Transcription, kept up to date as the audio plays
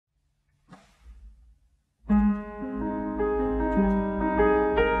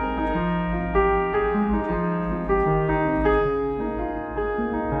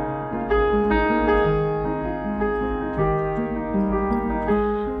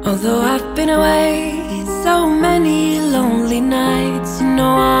Although I've been away so many lonely nights, you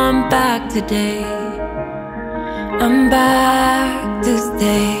know I'm back today. I'm back to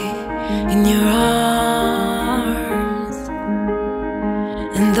stay in your arms.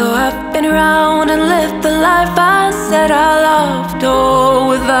 And though I've been around and lived the life I said I loved, oh,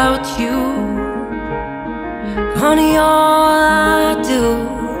 without you, honey, all I do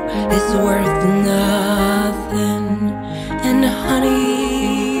is worth nothing. And honey,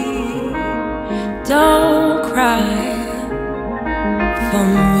 don't cry for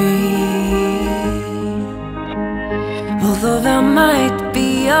me. Although there might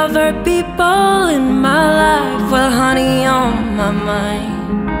be other people in my life, well, honey, on my mind,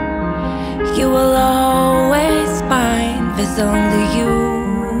 you will always find there's only you.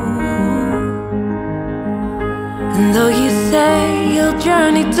 And though you say you'll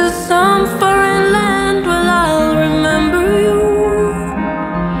journey to some foreign land, well, I'll remember you.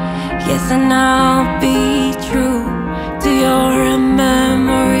 Yes, and I'll be true to your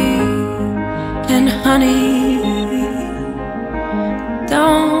memory. And honey,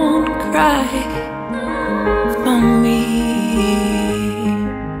 don't cry for me.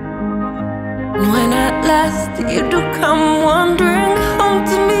 When at last you do come wandering home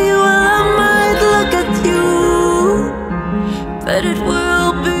to me, well, I might look at you, but it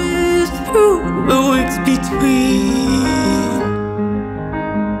will be through the weeks between.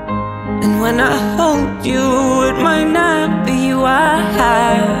 And when I hold you, it might not be you I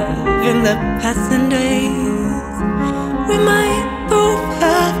have in the passing days. We might both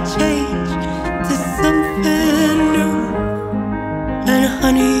have changed to something new. And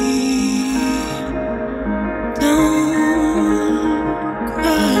honey, don't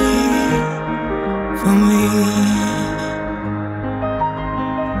cry for me.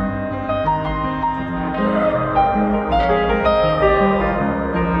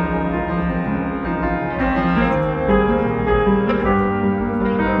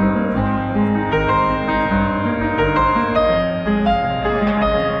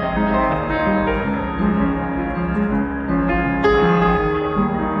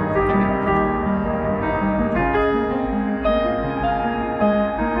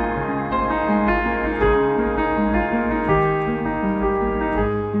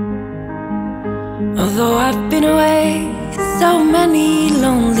 Although I've been away so many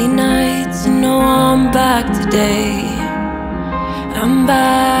lonely nights, you know I'm back today. I'm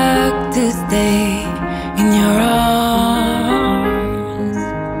back to stay in your arms.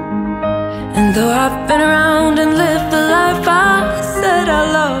 And though I've been around and lived the life I said I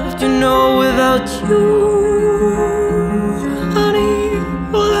loved, you know without you,